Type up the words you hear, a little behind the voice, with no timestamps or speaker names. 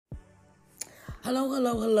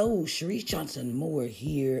Hello. Sharice Johnson Moore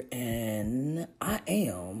here, and I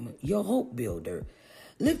am your hope builder,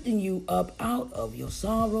 lifting you up out of your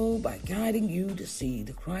sorrow by guiding you to see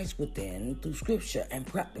the Christ within through scripture and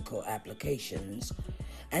practical applications.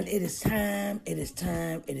 And it is time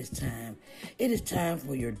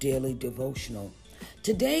for your daily devotional.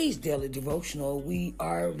 Today's daily devotional, we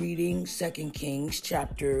are reading 2 Kings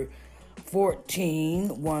chapter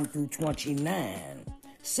 14, 1 through 29.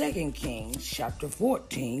 2 Kings chapter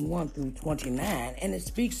 14, 1 through 29, and it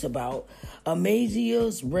speaks about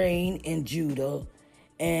Amaziah's reign in Judah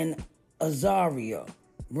and Azariah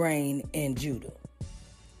reign in Judah.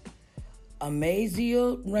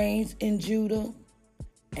 Amaziah reigns in Judah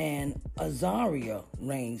and Azariah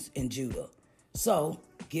reigns in Judah. So,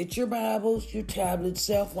 get your Bibles, your tablets,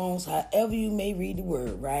 cell phones, however you may read the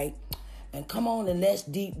word, right? And come on and let's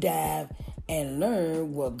deep dive and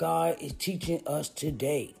learn what God is teaching us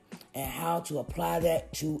today and how to apply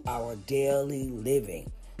that to our daily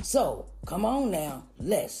living. So, come on now,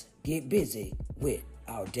 let's get busy with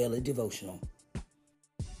our daily devotional.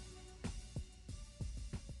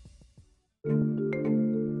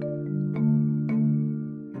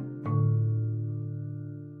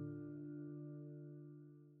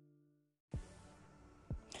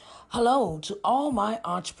 Hello to all my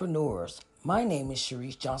entrepreneurs. My name is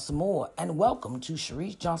Sharice Johnson Moore, and welcome to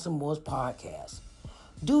Sharice Johnson Moore's podcast.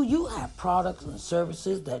 Do you have products and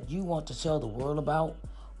services that you want to tell the world about?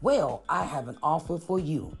 Well, I have an offer for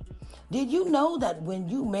you. Did you know that when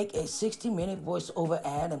you make a 60-minute voiceover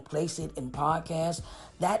ad and place it in podcasts,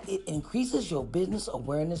 that it increases your business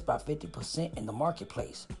awareness by 50% in the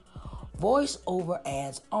marketplace? Voice-over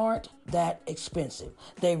ads aren't that expensive.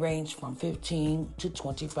 They range from $15 to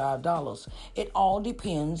 $25. It all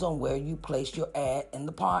depends on where you place your ad in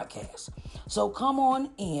the podcast. So come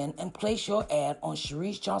on in and place your ad on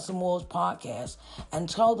Sharice Johnson Moore's podcast and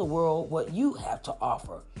tell the world what you have to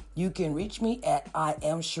offer. You can reach me at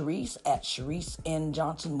IamSharice at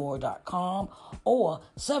ShariceNJohnsonMoore.com or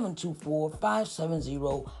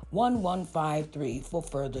 724-570-1153 for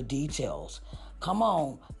further details. Come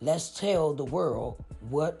on, let's tell the world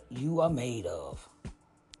what you are made of.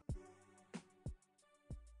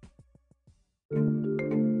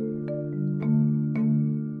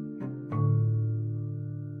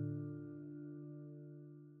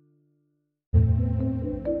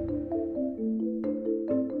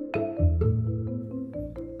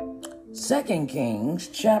 Second Kings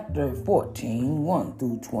chapter 14, 1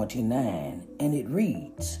 through 29, and it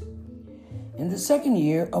reads, In the second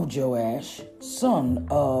year of Joash, son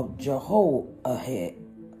of Jehoahaz,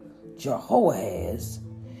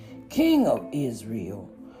 king of Israel,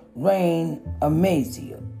 reigned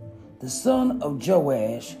Amaziah, the son of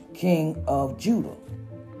Joash, king of Judah.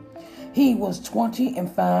 He was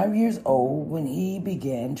 25 years old when he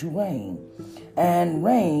began to reign, and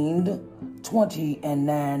reigned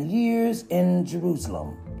 29 years in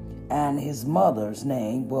Jerusalem, and his mother's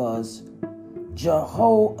name was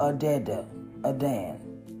Jehoaddan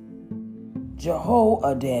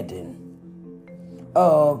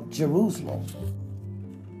of Jerusalem.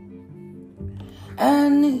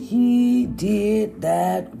 And he did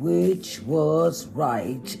that which was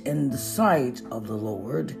right in the sight of the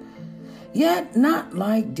Lord, yet not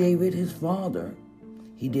like David his father.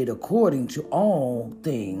 He did according to all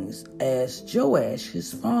things as Joash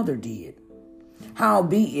his father did.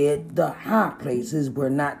 Howbeit the high places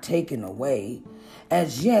were not taken away,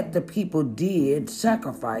 as yet the people did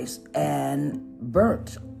sacrifice and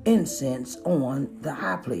burnt incense on the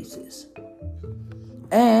high places.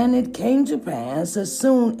 And it came to pass, as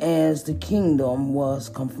soon as the kingdom was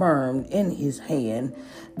confirmed in his hand,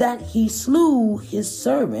 that he slew his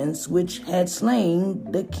servants which had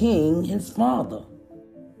slain the king his father.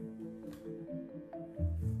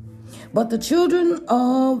 But the children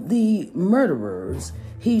of the murderers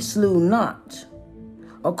he slew not,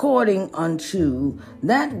 according unto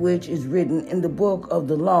that which is written in the book of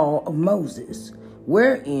the law of Moses,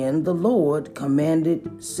 wherein the Lord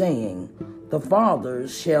commanded, saying, The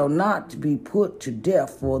fathers shall not be put to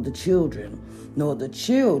death for the children, nor the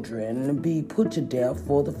children be put to death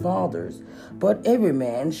for the fathers, but every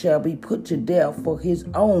man shall be put to death for his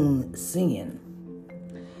own sin.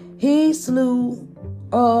 He slew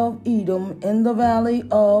of Edom in the valley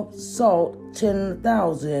of Salt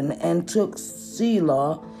 10,000, and took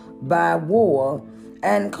Selah by war,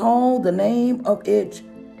 and called the name of it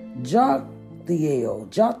Jothiel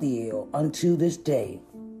unto this day.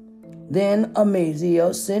 Then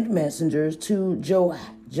Amaziah sent messengers to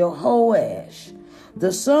Jehoash,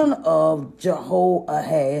 the son of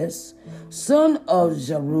Jehoahaz, son of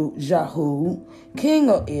Jehu, king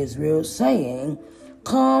of Israel, saying,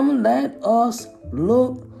 Come, let us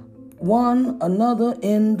look one another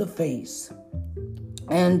in the face.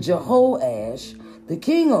 And Jehoash, the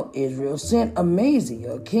king of Israel, sent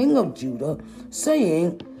Amaziah, king of Judah,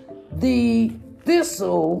 saying, The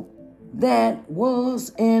thistle that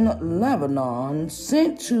was in Lebanon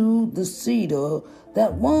sent to the cedar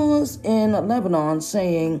that was in Lebanon,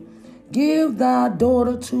 saying, Give thy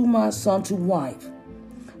daughter to my son to wife.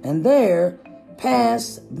 And there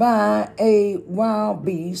passed by a wild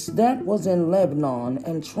beast that was in Lebanon,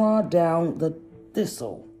 and trod down the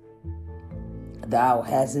thistle. Thou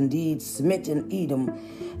hast indeed smitten Edom,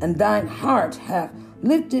 and thine heart hath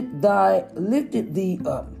lifted thee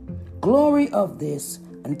up. Glory of this,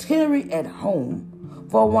 and tarry at home.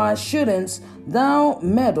 For why shouldst thou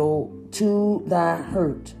meddle to thy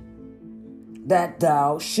hurt, that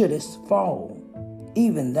thou shouldest fall,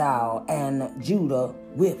 even thou and Judah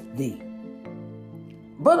with thee?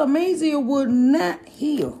 But Amaziah would not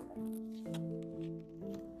hear.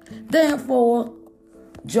 Therefore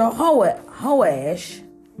Jehoash,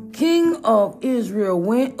 king of Israel,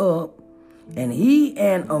 went up, and he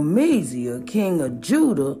and Amaziah, king of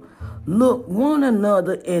Judah, looked one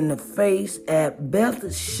another in the face at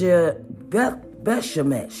Bethshemesh,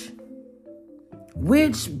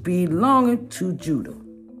 which belongeth to Judah.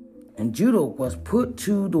 And Judah was put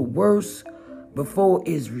to the worse before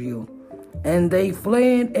Israel, and they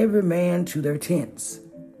fled every man to their tents.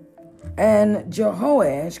 And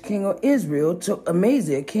Jehoash, king of Israel, took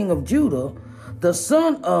Amaziah, king of Judah, the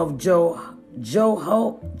son of Jehoash,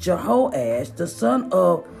 the son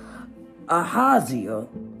of Ahaziah,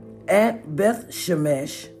 at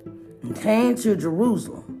Bethshemesh, and came to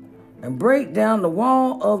Jerusalem, and brake down the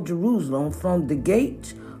wall of Jerusalem from the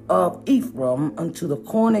gate of Ephraim unto the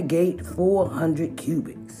corner gate 400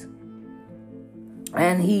 cubits.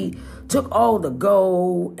 And he took all the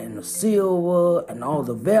gold and the silver and all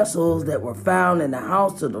the vessels that were found in the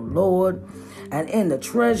house of the Lord and in the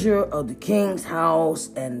treasure of the king's house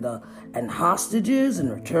and hostages, and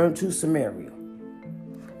returned to Samaria.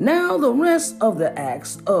 Now the rest of the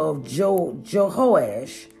acts of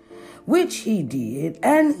Jehoash, which he did,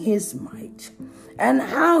 and his might, and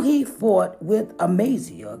how he fought with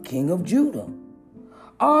Amaziah, king of Judah,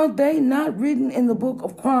 are they not written in the book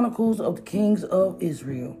of Chronicles of the kings of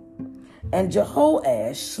Israel? And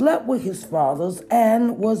Jehoash slept with his fathers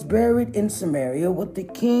and was buried in Samaria with the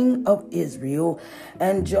king of Israel,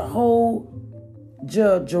 and Jeroboam,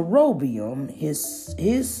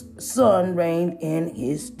 his son, reigned in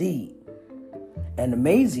his stead. And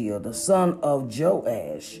Amaziah, the son of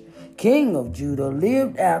Joash, king of Judah,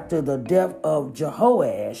 lived after the death of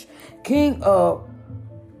Jehoash,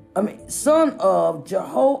 son of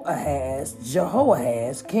Jehoahaz,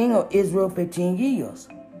 king of Israel, 15 years.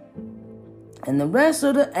 And the rest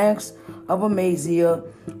of the acts of Amaziah,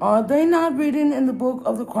 are they not written in the book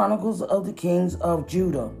of the Chronicles of the kings of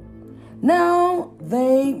Judah? Now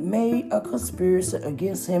they made a conspiracy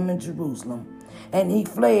against him in Jerusalem, and he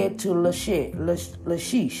fled to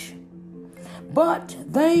Lachish. But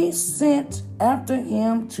they sent after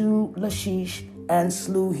him to Lachish and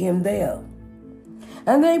slew him there.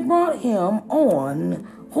 And they brought him on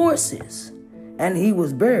horses, and he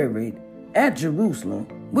was buried at Jerusalem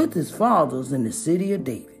with his fathers in the city of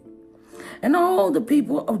David. And all the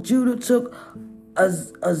people of Judah took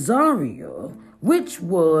Azariah, which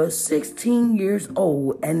was 16 years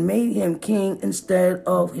old, and made him king instead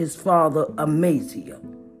of his father Amaziah.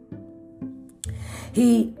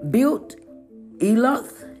 He built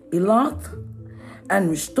Elath, and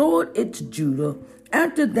restored it to Judah.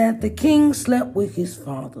 After that, the king slept with his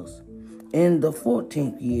fathers. In the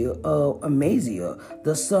 14th year of Amaziah,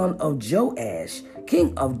 the son of Joash,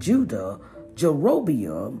 king of Judah,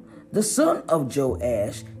 Jeroboam, the son of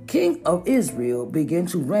Joash, king of Israel, began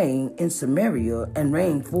to reign in Samaria, and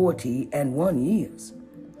reigned 41 years.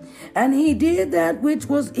 And he did that which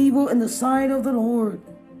was evil in the sight of the Lord.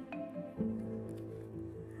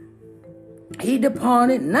 He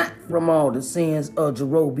departed not from all the sins of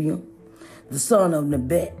Jeroboam, the son of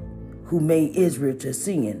Nebat, who made Israel to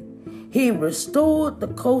sin. He restored the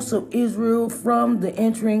coast of Israel from the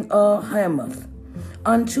entering of Hamath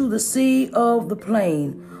unto the sea of the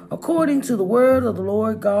plain, according to the word of the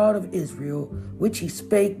Lord God of Israel, which he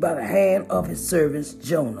spake by the hand of his servants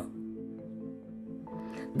Jonah.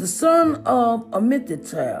 The son of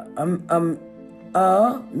Amittai,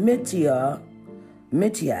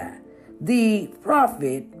 the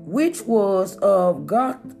prophet, which was of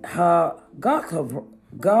Gothaphar,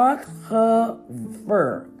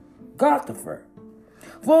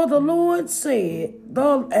 For the Lord said,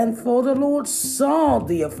 for the Lord saw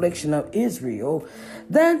the affliction of Israel,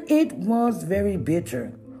 that it was very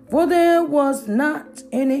bitter. For there was not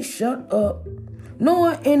any shut up,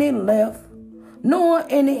 nor any left, nor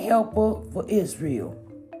any helper for Israel.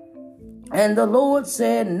 And the Lord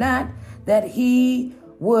said not that he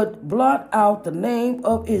would blot out the name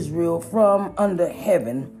of Israel from under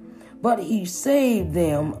heaven, but he saved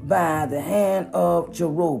them by the hand of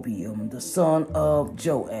Jeroboam, the son of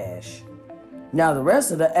Joash. Now the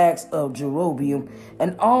rest of the acts of Jeroboam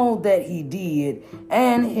and all that he did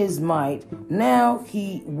and his might, now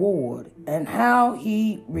he warred, and how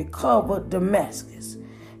he recovered Damascus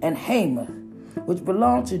and Hamath, which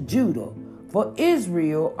belonged to Judah. For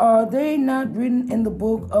Israel, are they not written in the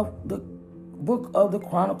book of the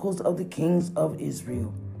Chronicles of the kings of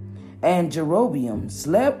Israel? And Jeroboam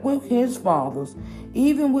slept with his fathers,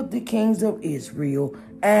 even with the kings of Israel,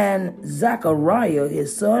 and Azariah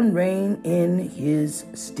his son reigned in his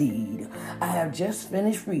stead. I have just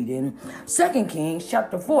finished reading 2 Kings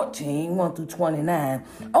chapter 14, 1 through 29.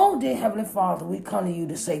 Oh, dear Heavenly Father, we come to you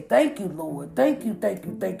to say thank you, Lord. Thank you, thank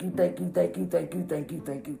you, thank you, thank you, thank you, thank you, thank you,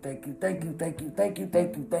 thank you, thank you, thank you, thank you, thank you,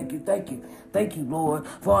 thank you, thank you, thank you. Thank you, Lord,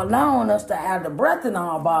 for allowing us to have the breath in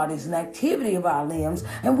our bodies and activity of our limbs,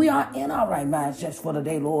 and we are in our right minds just for the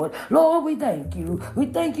day, Lord. Lord, we thank you. We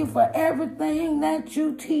thank you for everything that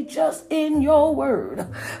you teach us in your word.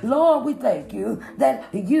 Lord, we thank you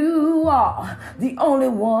that you are the only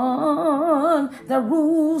one that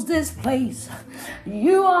rules this place.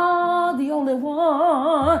 You are the only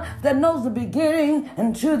one that knows the beginning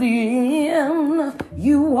and to the end.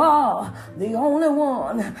 You are the only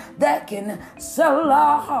one that can settle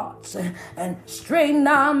our hearts and straighten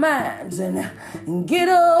our minds and get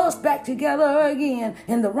us back together again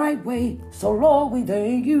in the right way. So, Lord, we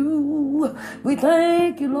thank you. We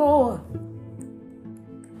thank you, Lord.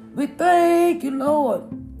 We thank you, Lord.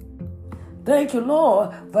 Thank you,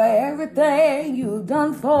 Lord, for everything you've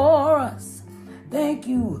done for us. Thank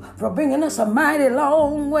you for bringing us a mighty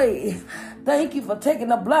long way. Thank you for taking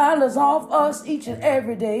the blinders off us each and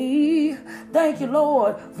every day. Thank you,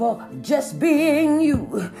 Lord, for just being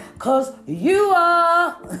you. Because you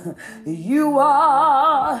are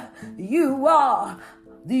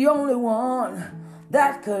the only one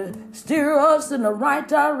that could steer us in the right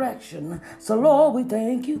direction. So, Lord, we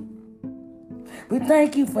thank you. We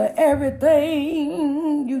thank you for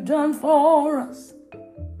everything you've done for us.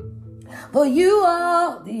 For you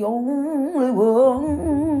are the only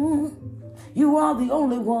one. You are the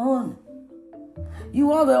only one.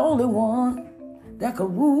 You are the only one that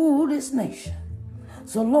could rule this nation.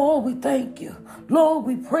 So, Lord, we thank you. Lord,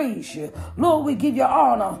 we praise you. Lord, we give you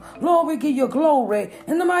honor. Lord, we give you glory.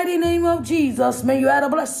 In the mighty name of Jesus, may you add a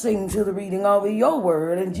blessing to the reading of your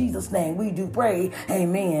word. In Jesus' name, we do pray.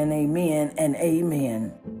 Amen, amen, and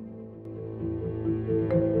amen.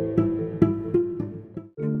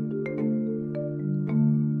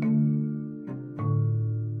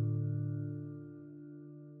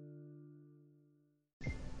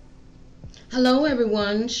 Hello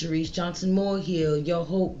everyone, Sharice Johnson Moore here, your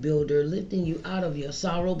hope builder, lifting you out of your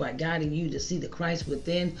sorrow by guiding you to see the Christ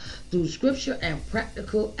within through scripture and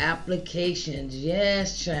practical applications.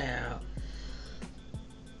 Yes, child.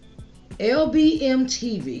 LBM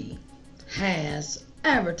TV has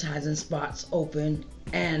advertising spots open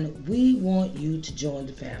and we want you to join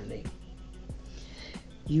the family.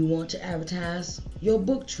 You want to advertise your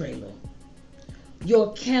book trailer,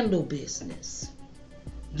 your candle business,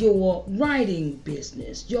 your writing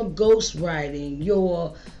business, your ghost writing,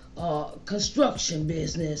 your construction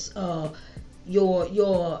business, your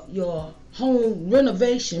home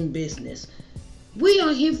renovation business. We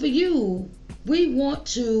are here for you. We want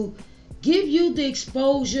to give you the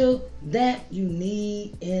exposure that you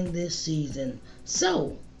need in this season.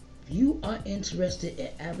 So, if you are interested in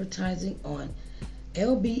advertising on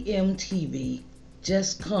LBM TV,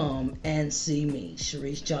 just come and see me,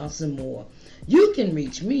 Sharice Johnson Moore. You can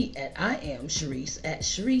reach me at I am Sharice at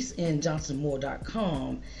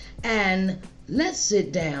ShariceNJohnsonMoore.com, and let's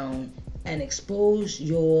sit down and expose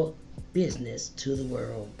your business to the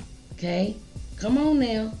world. Okay? Come on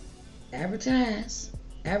now. Advertise,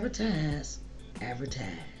 advertise,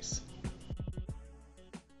 advertise.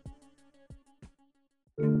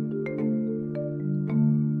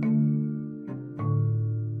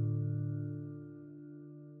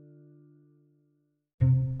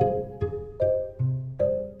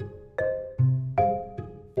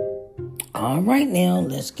 All right, now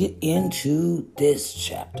let's get into this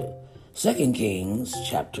chapter. 2 Kings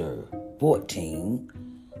chapter 14,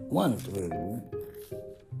 1 through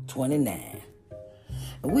 29.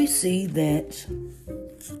 And we see that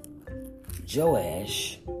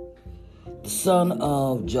Joash, the son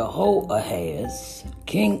of Jehoahaz,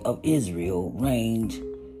 king of Israel, reigned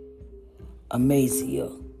Amaziah,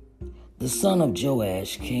 the son of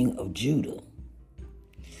Joash, king of Judah.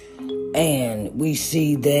 And we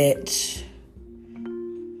see that,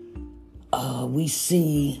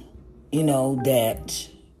 that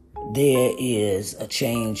there is a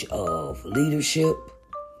change of leadership.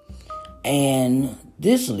 And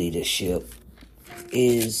this leadership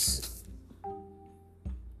is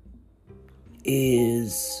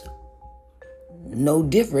no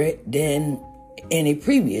different than any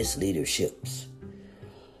previous leaderships.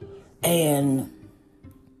 And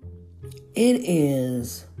it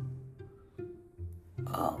is,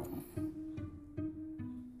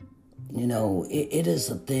 it is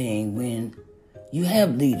a thing when you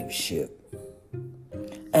have leadership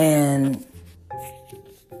and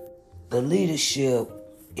the leadership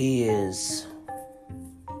is,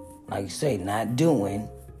 like you say, not doing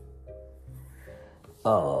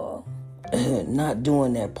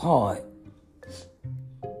their part.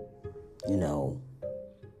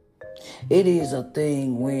 It is a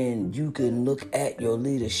thing when you can look at your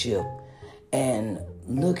leadership and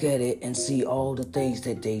look at it and see all the things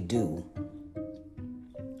that they do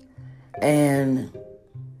and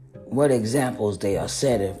what examples they are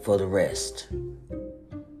setting for the rest.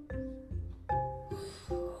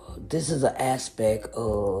 This is an aspect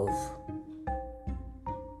of,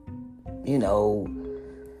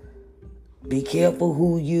 be careful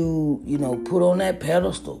who you, put on that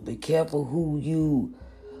pedestal. Be careful who you,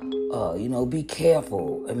 be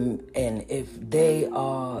careful. And if they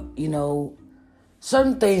are,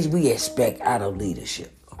 certain things we expect out of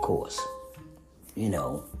leadership, of course,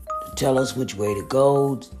 to tell us which way to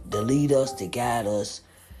go, to lead us, to guide us.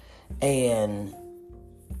 And,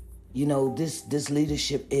 this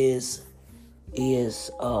leadership is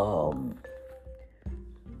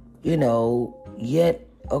yet,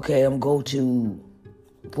 okay, I'm go to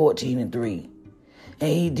 14:3. And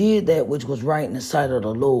he did that which was right in the sight of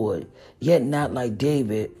the Lord, yet not like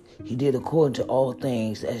David. He did according to all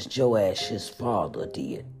things as Joash his father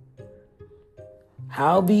did.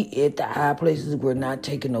 Howbeit the high places were not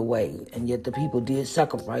taken away, and yet the people did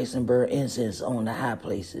sacrifice and burn incense on the high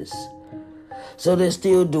places. So they're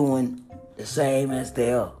still doing the same as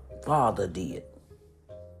their father did.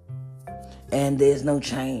 And there's no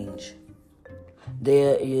change.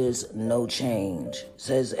 There is no change. It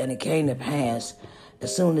says, and it came to pass,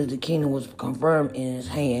 as soon as the kingdom was confirmed in his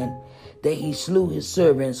hand, that he slew his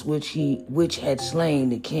servants which had slain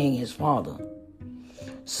the king his father.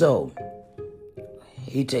 So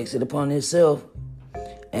he takes it upon himself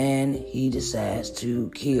and he decides to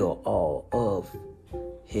kill all of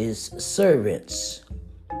his servants.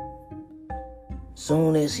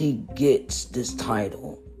 Soon as he gets this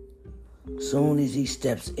title, soon as he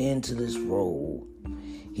steps into this role,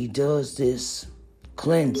 he does this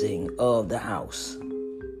cleansing of the house.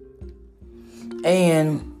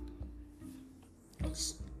 And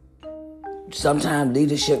sometimes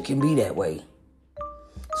leadership can be that way.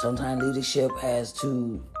 Sometimes leadership has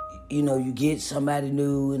to, you get somebody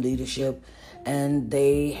new in leadership and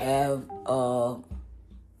they have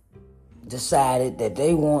decided that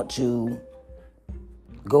they want to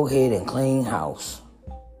go ahead and clean house.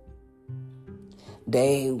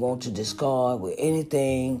 They want to discard with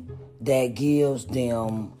anything that gives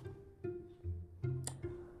them,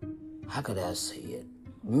 how could I say it?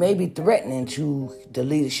 Maybe threatening to the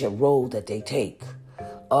leadership role that they take.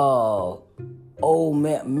 Old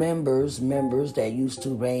members that used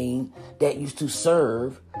to reign, that used to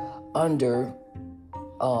serve under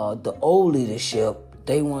the old leadership,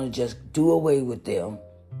 they want to just do away with them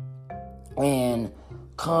and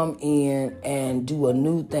come in and do a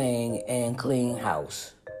new thing and clean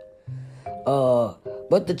house.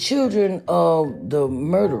 But the children of the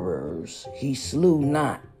murderers he slew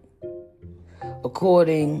not,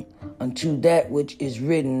 according unto that which is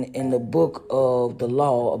written in the book of the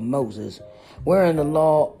law of Moses, wherein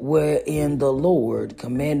the Lord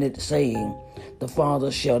commanded, saying, the father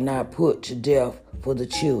shall not put to death for the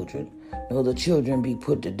children, nor the children be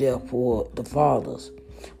put to death for the fathers,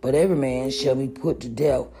 but every man shall be put to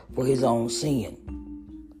death for his own sin.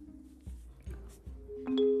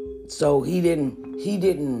 So he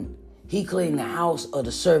cleaned the house of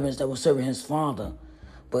the servants that were serving his father,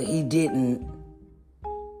 but he didn't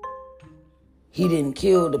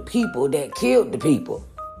kill the people that killed the people.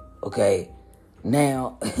 Okay,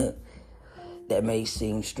 now that may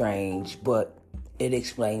seem strange, but it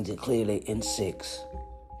explains it clearly in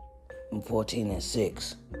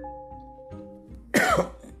 14:6.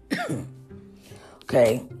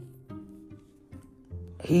 Okay,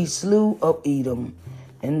 He slew of Edom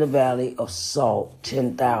in the valley of Salt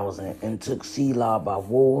 10,000, and took Selah by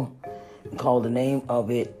war, and called the name of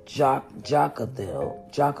it Joktheel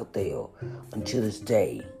unto this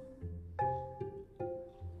day.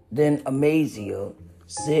 Then Amaziah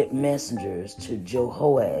sent messengers to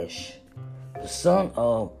Jehoash, the son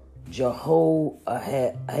of Jehoahaz,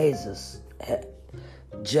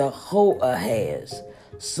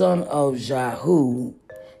 son of Jehu,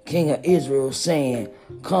 king of Israel, saying,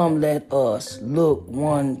 Come, let us look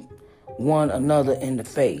one another in the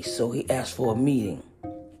face. So he asked for a meeting.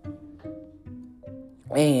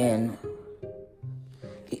 And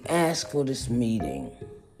he asked for this meeting.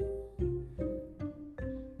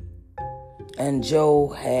 And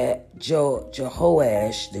Jehoash,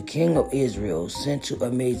 the king of Israel, sent to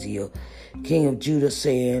Amaziah, king of Judah,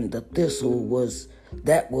 saying, The thistle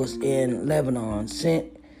that was in Lebanon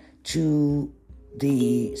sent to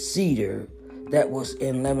the cedar that was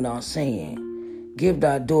in Lebanon, saying, Give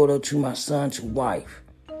thy daughter to my son to wife.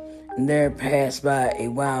 And there passed by a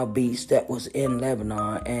wild beast that was in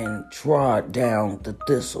Lebanon, and trod down the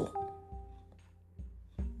thistle.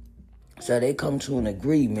 So they come to an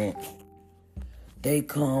agreement. They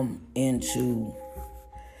come into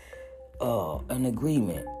an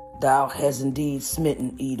agreement. Thou hast indeed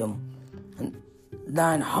smitten Edom, and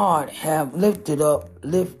thine heart have lifted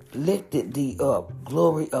thee up.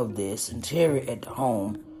 Glory of this, and tarry at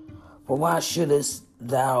home. For why shouldest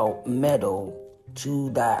thou meddle to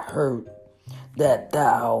thy hurt, that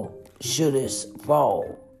thou shouldest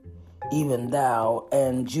fall, even thou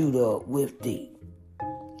and Judah with thee?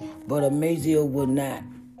 But Amaziah would not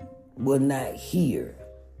hear.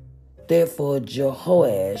 Therefore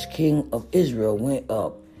Jehoash, king of Israel, went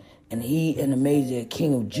up, and he and Amaziah,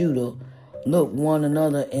 king of Judah, looked one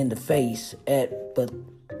another in the face at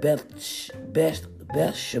Bethshemesh,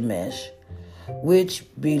 which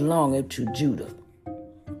belongeth to Judah.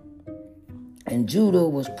 And Judah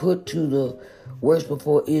was put to the worst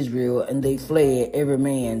before Israel, and they fled every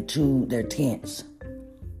man to their tents.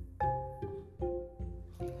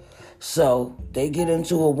 So they get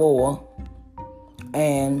into a war,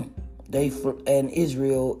 and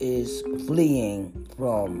Israel is fleeing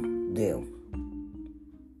from them.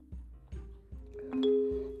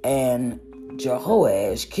 And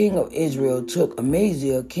Jehoash, king of Israel, took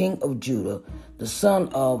Amaziah, king of Judah, the son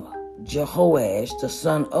of Jehoash, the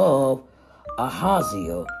son of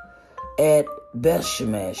Ahaziah, at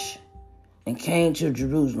Bethshemesh, and came to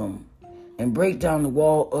Jerusalem, and brake down the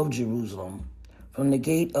wall of Jerusalem, from the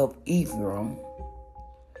gate of Ephraim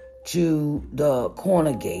to the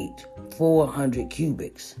corner gate, 400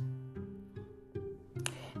 cubits.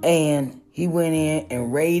 And he went in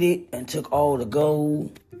and raided, and took all the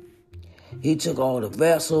gold. He took all the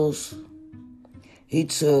vessels. He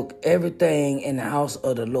took everything in the house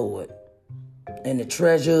of the Lord, and the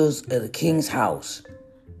treasures of the king's house,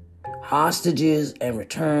 hostages, and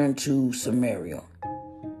returned to Samaria.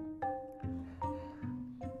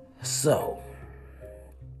 So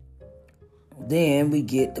then we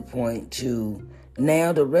get the point to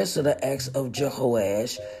now the rest of the acts of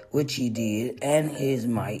Jehoash, which he did, and his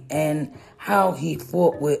might, and how he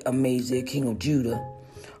fought with Amaziah, king of Judah.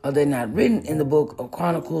 Are they not written in the book of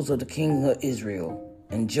Chronicles of the king of Israel?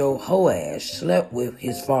 And Jehoash slept with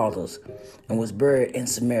his fathers, and was buried in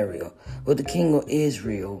Samaria. But the king of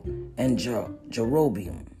Israel and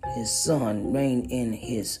Jeroboam, his son, reigned in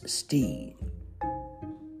his stead.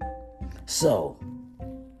 So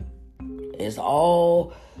it's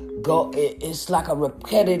all it's like a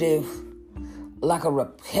repetitive.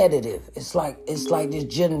 It's like this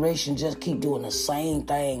generation just keep doing the same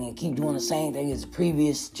thing and keep doing the same thing as the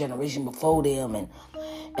previous generation before them,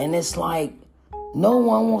 and it's like no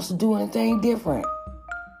one wants to do anything different.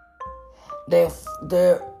 They're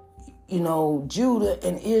Judah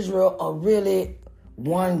and Israel are really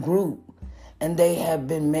one group, and they have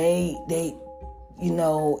been made.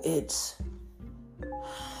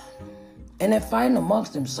 And they're fighting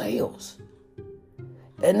amongst themselves.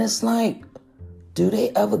 And it's like, do they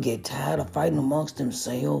ever get tired of fighting amongst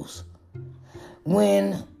themselves?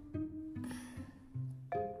 When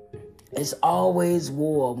it's always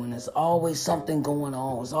war, when there's always something going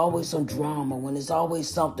on, there's always some drama, when there's always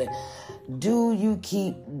something. Do you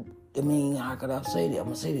keep, how could I say that? I'm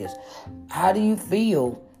going to say this. How do you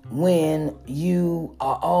feel when you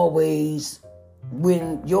are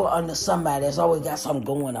when you're under somebody that's always got something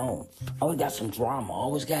going on, always got some drama,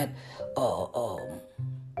 always got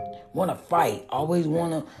want to fight, always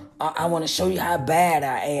want to, I want to show you how bad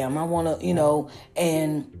I am, I want to,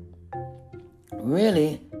 and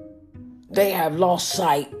really, they have lost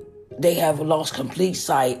complete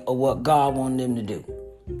sight of what God wanted them to do.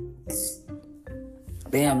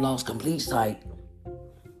 They have lost complete sight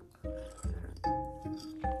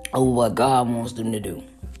of what God wants them to do.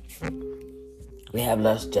 They have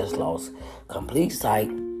just lost complete sight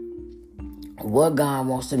of what God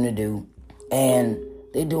wants them to do, and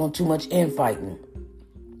they're doing too much infighting.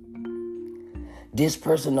 This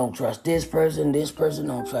person don't trust this person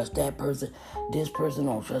don't trust that person, this person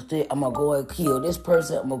don't trust it. I'm going to go ahead and kill this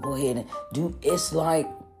person, I'm going to go ahead and do. It's like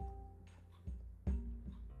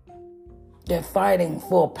they're fighting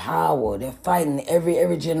for power. They're fighting,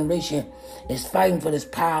 every generation is fighting for this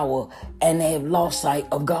power, and they have lost sight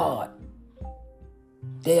of God.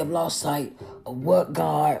 They have lost sight of what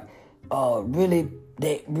God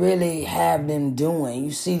really have them doing.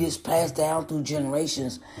 You see this passed down through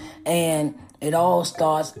generations, and it all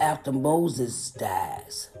starts after Moses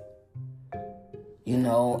dies.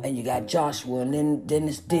 And you got Joshua, and then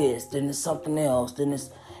it's this, then it's something else, then it's,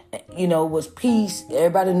 was peace.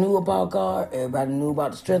 Everybody knew about God. Everybody knew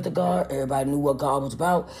about the strength of God. Everybody knew what God was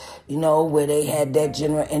about, where they had that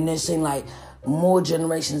and it seemed like more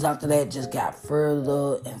generations after that just got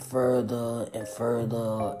further and further and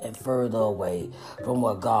further and further away from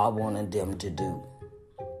what God wanted them to do.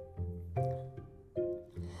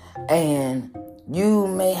 And you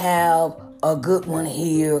may have a good one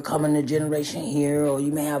here coming to generation here, or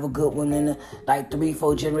you may have a good one in the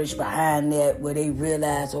 3-4 generations behind that, where they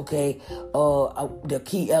realize, okay, the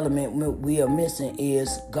key element we are missing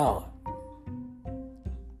is God.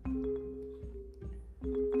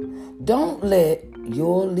 Don't let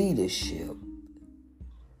your leadership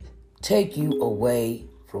take you away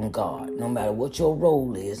from God, no matter what your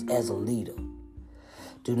role is as a leader.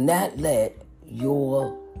 Do not let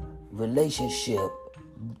your relationship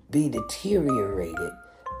be deteriorated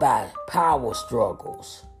by power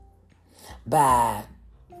struggles, by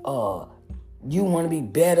you want to be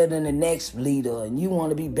better than the next leader, and you want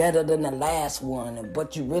to be better than the last one,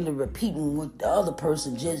 but you're really repeating what the other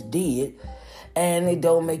person just did, and it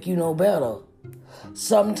don't make you no better.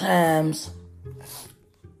 Sometimes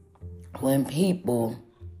when people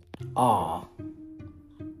are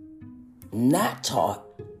not taught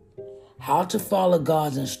how to follow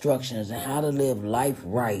God's instructions and how to live life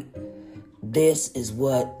right, this is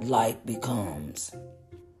what life becomes.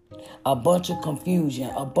 A bunch of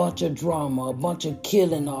confusion, a bunch of drama, a bunch of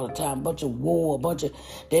killing all the time, a bunch of war,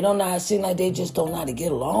 they don't know how to seem like they just don't know how to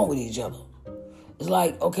get along with each other. It's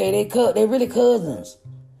like, okay, they really cousins.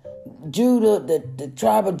 Judah, the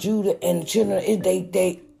tribe of Judah and the children,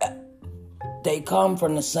 they come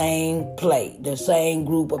from the same place, the same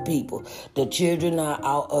group of people. The children are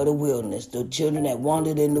out of the wilderness. The children that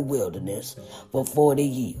wandered in the wilderness for 40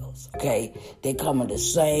 years. Okay? They come from the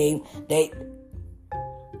same,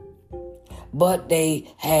 but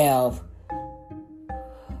they have,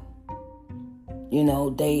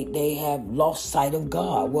 they have lost sight of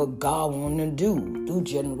God, what God wanted to do through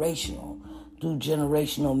generational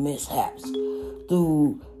mishaps,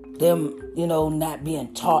 through them, not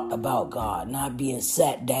being taught about God, not being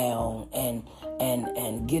sat down and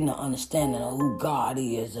getting an understanding of who God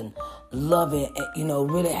is and loving,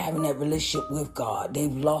 really having that relationship with God.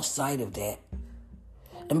 They've lost sight of that.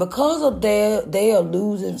 And because of they are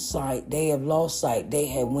losing sight, they have lost sight. They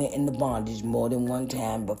have went into bondage more than one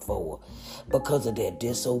time before because of their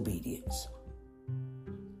disobedience.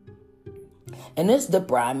 And this is the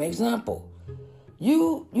prime example.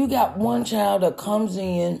 You got one child that comes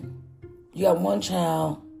in, you got one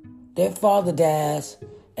child, their father dies,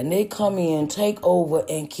 and they come in, take over,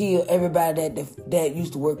 and kill everybody that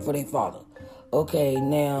used to work for their father. Okay,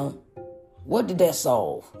 now, what did that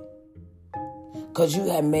solve? Because you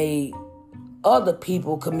have made other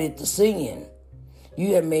people commit the sin.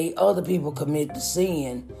 You have made other people commit the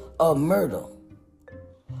sin of murder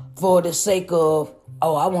for the sake of,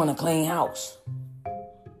 I want a clean house.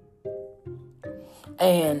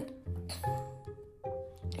 And,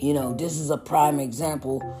 this is a prime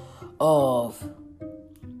example of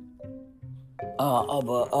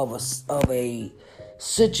a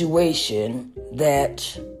situation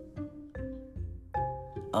that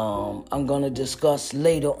I'm going to discuss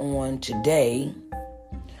later on today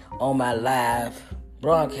on my live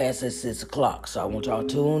broadcast at 6 o'clock. So I want y'all to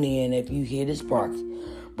tune in. If you hear this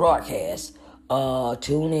broadcast,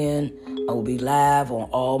 tune in. I will be live on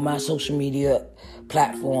all my social media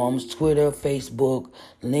platforms, Twitter, Facebook,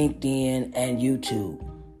 LinkedIn, and YouTube.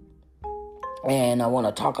 And I want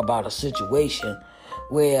to talk about a situation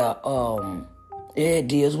where it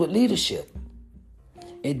deals with leadership.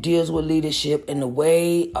 It deals with leadership in the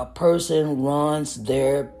way a person runs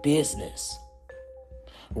their business.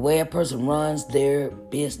 The way a person runs their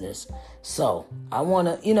business. So, I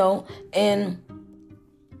want to, and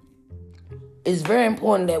it's very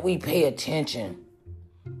important that we pay attention.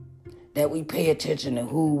 That we pay attention to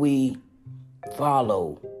who we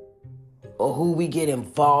follow or who we get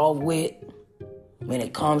involved with when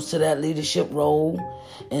it comes to that leadership role,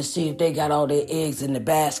 and see if they got all their eggs in the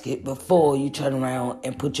basket before you turn around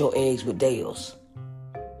and put your eggs with theirs.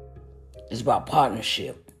 It's about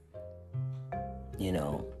partnership,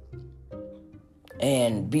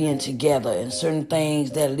 and being together, and certain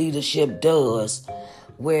things that leadership does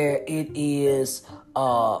where it is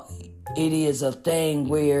a thing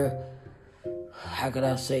where, how could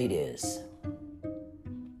I say this?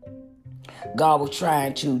 God was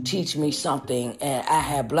trying to teach me something, and I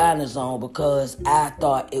had blinders on because I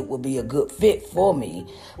thought it would be a good fit for me.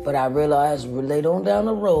 But I realized later on down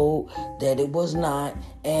the road that it was not,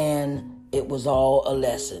 and it was all a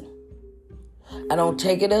lesson. I don't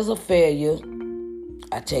take it as a failure.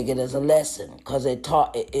 I take it as a lesson because it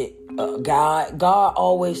taught God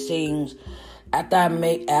always seems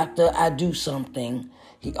after I do something,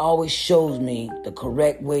 He always shows me the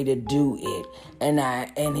correct way to do it,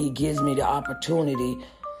 and He gives me the opportunity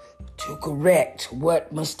to correct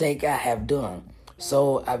what mistake I have done.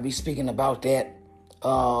 So I'll be speaking about that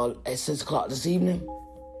at 6 o'clock this evening.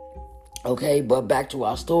 Okay, but back to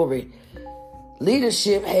our story.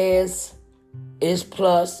 Leadership has its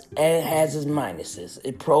plus and it has its minuses,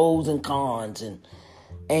 its pros and cons,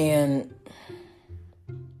 and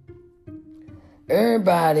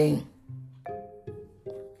everybody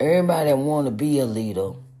that want to be a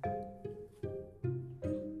leader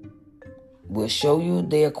will show you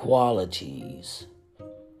their qualities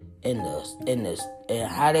in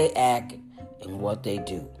how they act and what they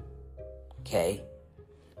do. Okay?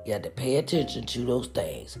 You have to pay attention to those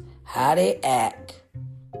things. How they act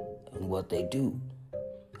and what they do.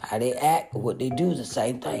 How they act and what they do is the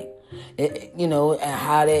same thing. And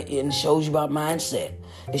it shows you about mindset.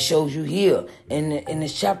 It shows you here in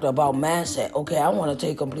this chapter about mindset. Okay, I want to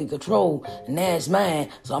take complete control, and that's mine,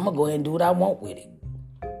 so I'm going to go ahead and do what I want with it.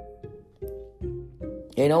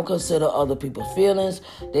 They don't consider other people's feelings.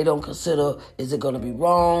 They don't consider, is it going to be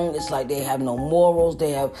wrong? It's like they have no morals.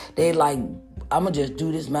 They like, I'm going to just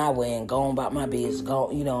do this my way and go on about my business. I'm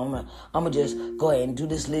going to just go ahead and do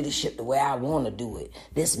this leadership the way I want to do it.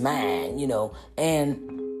 This mine, And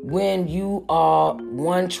when you are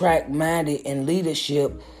one-track minded in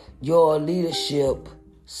leadership, your leadership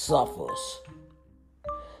suffers.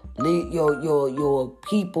 Your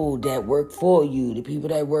people that work for you, the people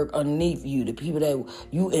that work underneath you, the people that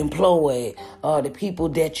you employ, the people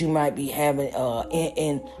that you might be having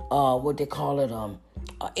in what they call it,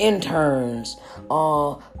 interns,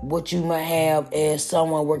 what you might have as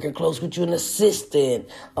someone working close with you, an assistant,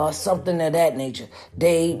 something of that nature.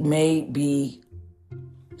 They may be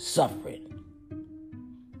suffering,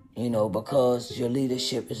 because your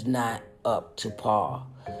leadership is not up to par.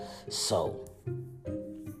 So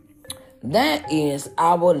that is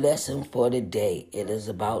our lesson for today. It is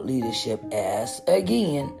about leadership as,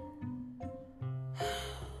 again,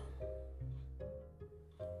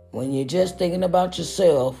 when you're just thinking about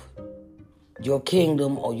yourself, your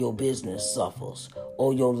kingdom or your business suffers,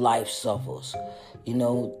 or your life suffers.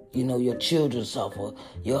 Your children suffer.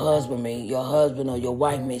 Your husband or your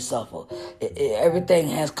wife may suffer. Everything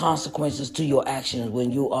has consequences to your actions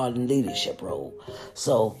when you are in leadership role.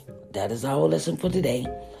 So that is our lesson for today.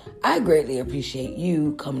 I greatly appreciate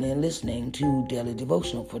you coming and listening to Daily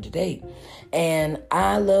Devotional for today. And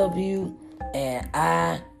I love you, and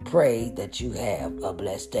I pray that you have a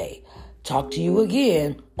blessed day. Talk to you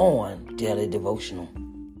again on Daily Devotional.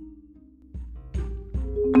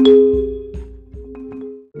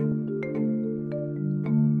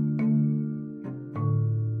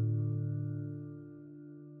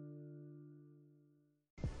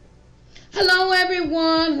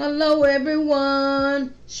 Hello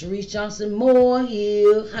everyone. Sharice Johnson Moore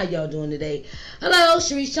here. How y'all doing today? Hello,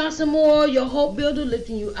 Sharice Johnson Moore, your hope builder,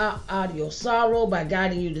 lifting you out of your sorrow by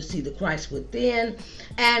guiding you to see the Christ within.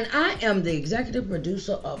 And I am the executive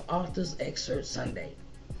producer of Authors Excerpt Sunday.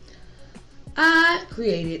 I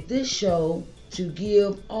created this show to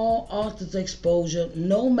give all authors exposure,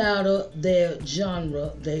 no matter their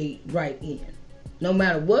genre they write in. No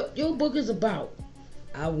matter what your book is about,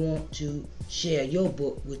 I want to share your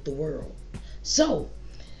book with the world. So,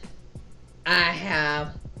 I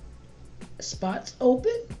have spots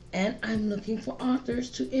open, and I'm looking for authors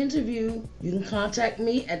to interview. You can contact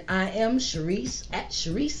me at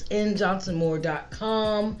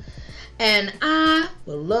ShariceNJohnsonMoore.com, and I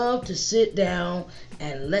would love to sit down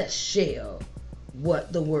and let's share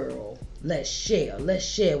with the world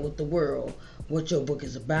what your book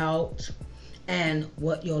is about and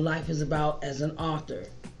what your life is about as an author.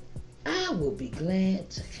 I I will be glad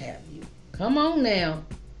to have you. Come on now.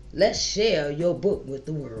 Let's share your book with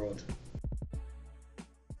the world.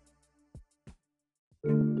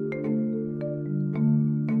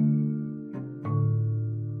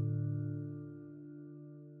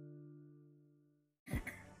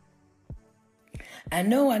 I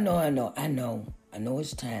know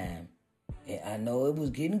it's time. I know it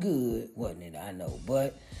was getting good, wasn't it? I know.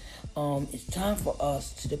 But it's time for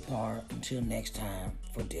us to depart until next time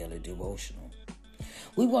for Daily Devotional.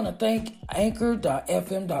 We want to thank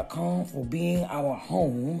Anchor.fm.com for being our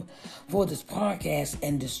home for this podcast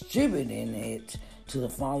and distributing it to the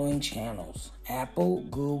following channels: Apple,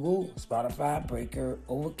 Google, Spotify, Breaker,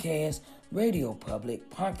 Overcast, Radio Public,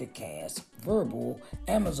 Pocket Cast, Verbal,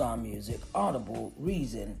 Amazon Music, Audible,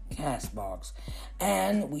 Reason, Castbox,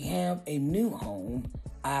 and we have a new home,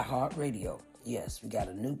 iHeartRadio. Yes, we got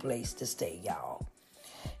a new place to stay, y'all.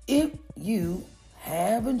 If you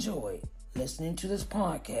have enjoyed listening to this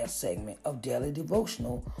podcast segment of Daily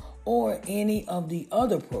Devotional or any of the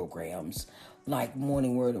other programs like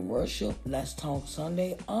Morning Word and Worship, Let's Talk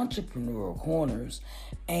Sunday, Entrepreneur Corners,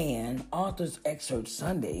 and Author's Excerpt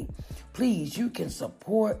Sunday, please, you can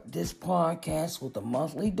support this podcast with a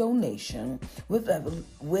monthly donation with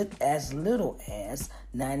as little as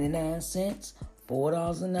 99 cents,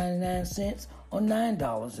 $4.99, or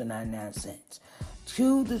 $9.99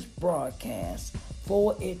 to this broadcast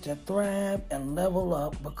for it to thrive and level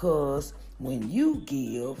up, because when you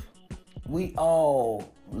give, we all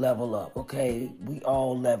level up, okay? We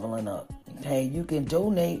all leveling up, okay? You can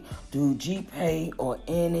donate through GPay or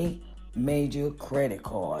any major credit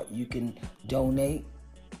card. You can donate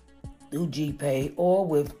through GPay or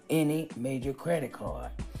with any major credit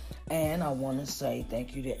card. And I want to say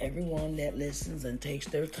thank you to everyone that listens and takes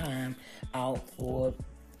their time out to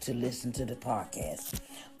listen to the podcast.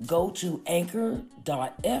 Go to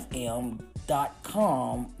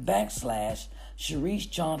anchor.fm.com/Sharice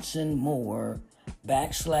Johnson Moore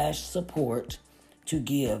 /support to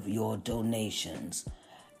give your donations.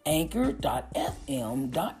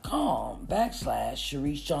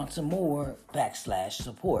 Anchor.fm.com/Sharice Johnson Moore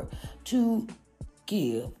 /support to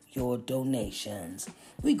give your donations.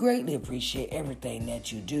 We greatly appreciate everything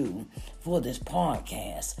that you do for this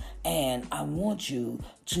podcast, and I want you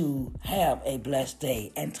to have a blessed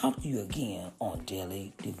day and talk to you again on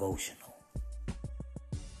Daily Devotion.